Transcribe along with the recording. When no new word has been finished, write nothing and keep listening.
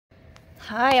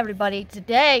Hi everybody,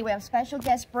 today we have special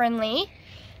guest Brinley,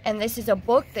 and this is a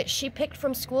book that she picked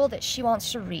from school that she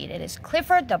wants to read. It is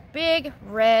Clifford the Big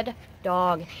Red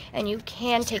Dog, and you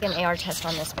can take an AR test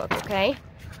on this book, okay?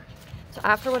 So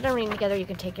after we're done reading together, you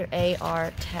can take your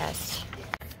AR test.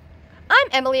 I'm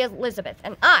Emily Elizabeth,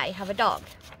 and I have a dog.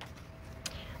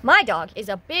 My dog is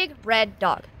a big red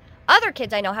dog. Other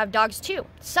kids I know have dogs too.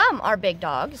 Some are big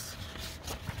dogs,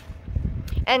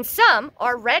 and some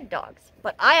are red dogs.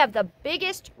 But I have the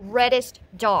biggest, reddest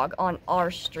dog on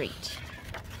our street.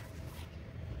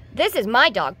 This is my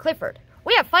dog, Clifford.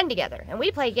 We have fun together, and we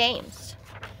play games.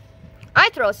 I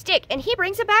throw a stick, and he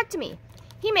brings it back to me.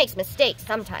 He makes mistakes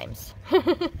sometimes.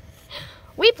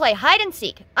 We play hide and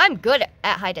seek. I'm good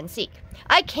at hide and seek.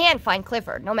 I can find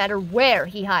Clifford, no matter where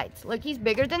he hides. Look, he's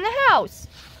bigger than the house.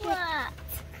 What?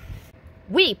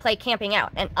 We play camping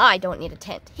out, and I don't need a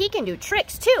tent. He can do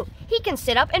tricks, too. He can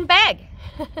sit up and beg.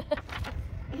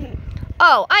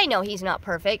 Oh, I know he's not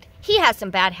perfect. He has some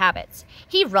bad habits.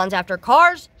 He runs after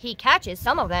cars. He catches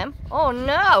some of them. Oh,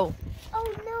 no.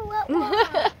 Oh, no,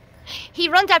 what? He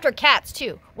runs after cats,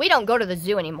 too. We don't go to the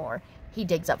zoo anymore. He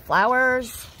digs up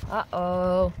flowers.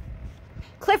 Uh-oh.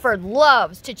 Clifford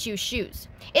loves to chew shoes.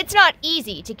 It's not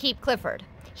easy to keep Clifford.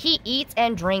 He eats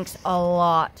and drinks a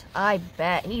lot. I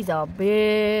bet he's a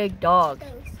big dog.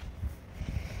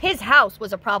 His house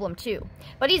was a problem too,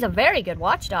 but he's a very good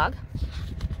watchdog.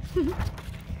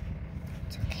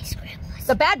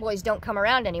 The bad boys don't come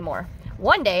around anymore.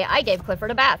 One day, I gave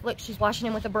Clifford a bath. Look, she's washing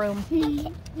him with a broom.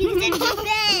 Because it's so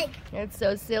big. It's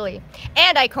so silly.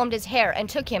 And I combed his hair and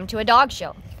took him to a dog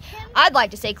show. I'd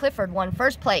like to say Clifford won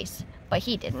first place, but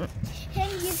he didn't.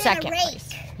 Second place.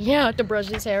 Yeah, to brush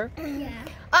his hair. Yeah.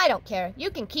 I don't care.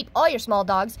 You can keep all your small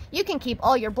dogs. You can keep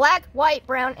all your black, white,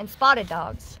 brown, and spotted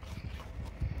dogs.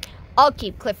 I'll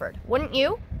keep Clifford, wouldn't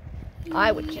you?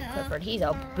 I would keep Clifford. He's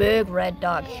a big red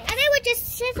dog. And I would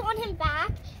just sit on him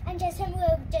back and just him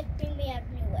would just bring me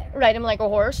everywhere. Ride him like a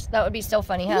horse? That would be so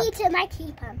funny, huh? Me too, I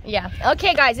keep him. Yeah.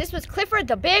 Okay, guys, this was Clifford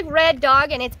the Big Red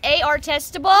Dog, and it's AR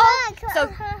testable.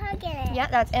 Yeah,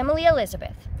 that's Emily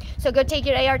Elizabeth. So go take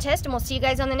your AR test, and we'll see you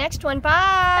guys on the next one.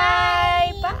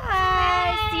 Bye.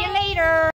 Bye. See you later.